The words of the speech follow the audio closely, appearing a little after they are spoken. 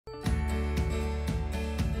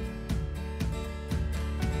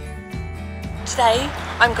Today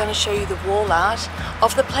I'm going to show you the wall art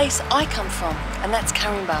of the place I come from, and that's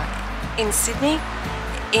Caringbah in Sydney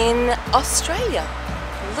in Australia.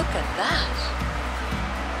 Look at that.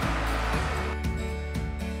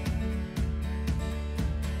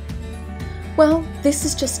 Well, this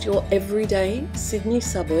is just your everyday Sydney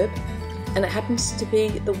suburb, and it happens to be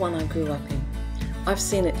the one I grew up in. I've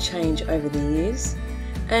seen it change over the years,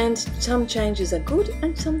 and some changes are good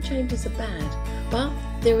and some changes are bad. But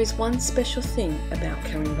there is one special thing about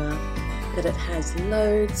Caringbah, that it has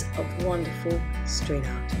loads of wonderful street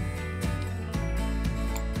art.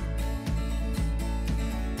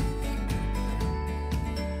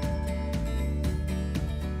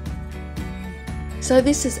 So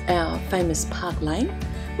this is our famous Park Lane,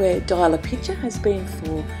 where Dial a Picture has been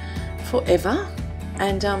for forever,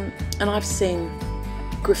 and I've seen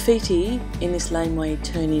graffiti in this laneway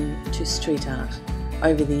turn into street art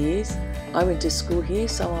over the years. I went to school here,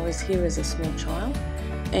 so I was here as a small child,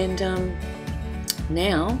 and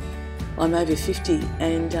now I'm over 50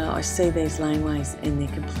 and I see these laneways and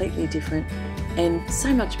they're completely different and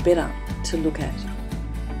so much better to look at.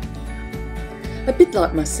 A bit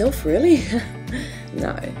like myself, really.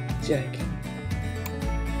 No, joking.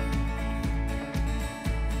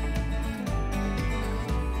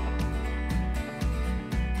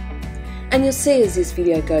 And you'll see as this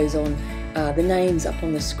video goes on, the names up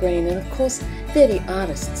on the screen, and of course they're the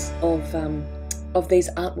artists of these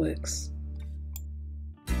artworks.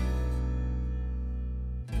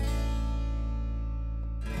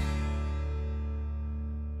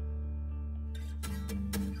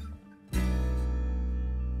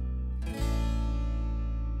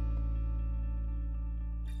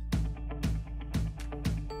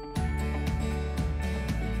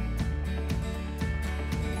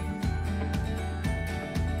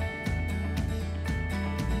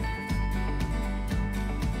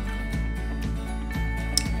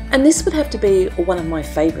 And this would have to be one of my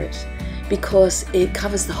favourites because it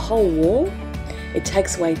covers the whole wall. It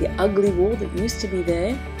takes away the ugly wall that used to be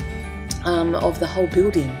there of the whole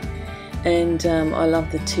building. And I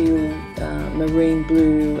love the teal, marine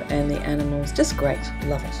blue and the animals. Just great,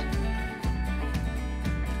 love it.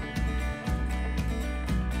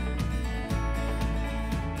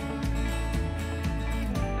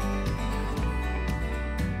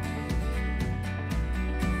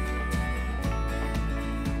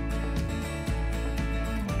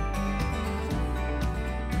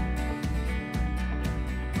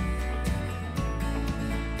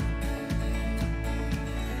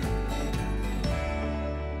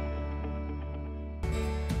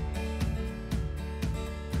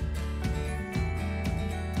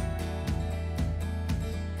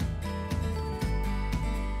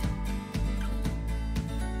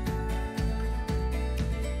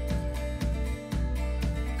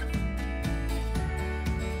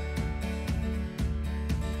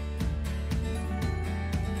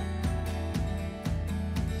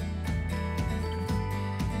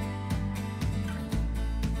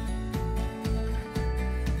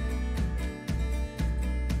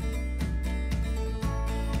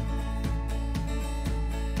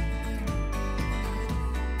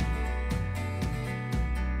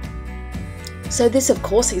 So this of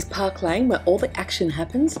course is Park Lane, where all the action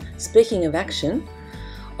happens. Speaking of action,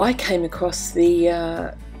 I came across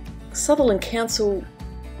the Sutherland Council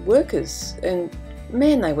workers, and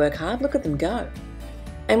man, they work hard. Look at them go.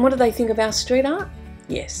 And what do they think of our street art?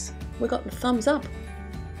 Yes, we got the thumbs up.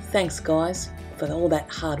 Thanks guys for all that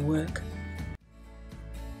hard work.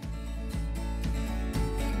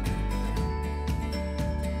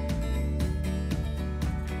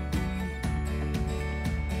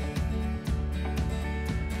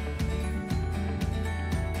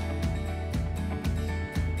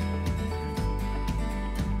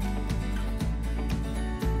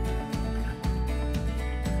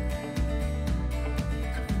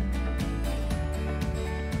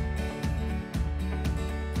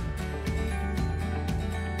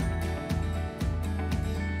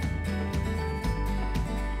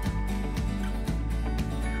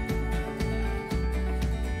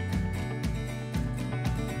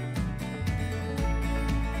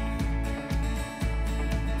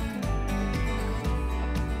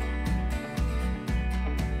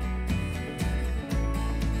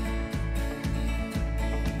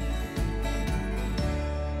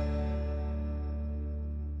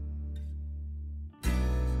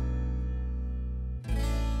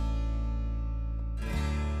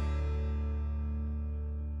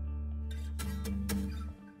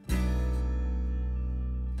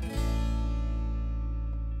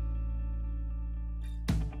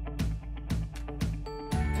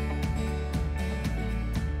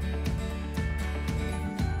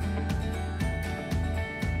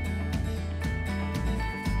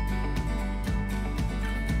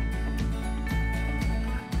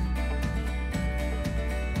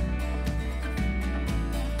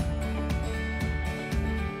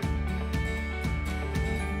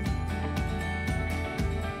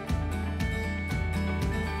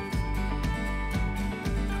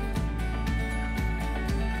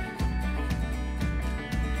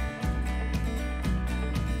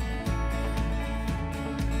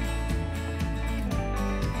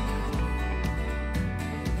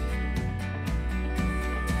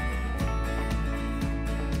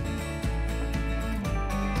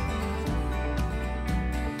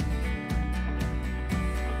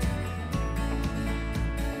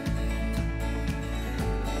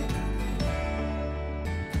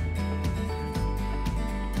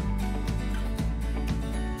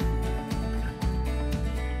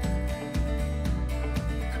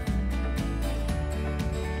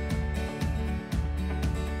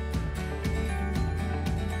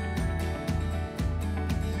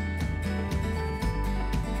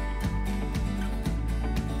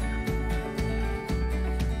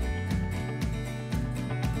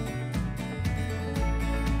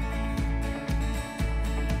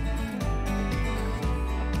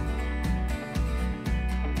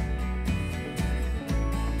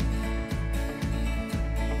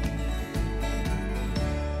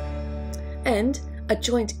 and a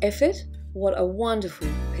joint effort. What a wonderful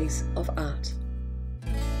piece of art.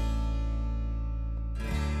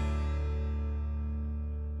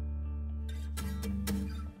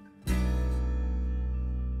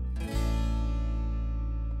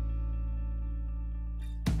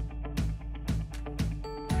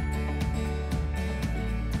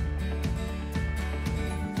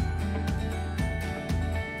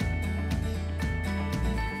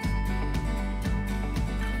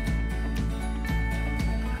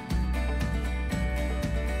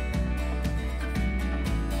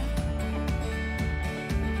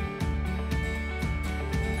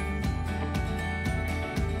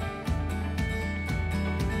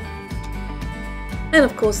 And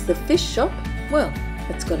of course the fish shop, well,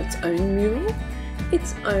 it's got its own mural,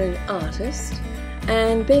 its own artist,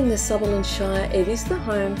 and being the Sutherland Shire, it is the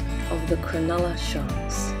home of the Cronulla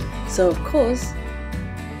sharks. So of course,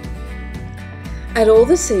 at all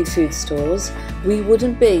the seafood stores, we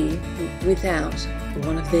wouldn't be without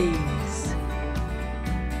one of these.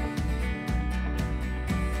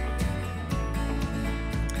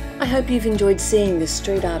 I hope you've enjoyed seeing the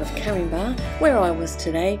street art of Caringbah, where I was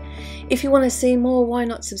today. If you want to see more, why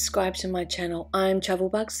not subscribe to my channel? I'm Travel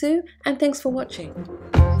Bug Sue, and thanks for watching.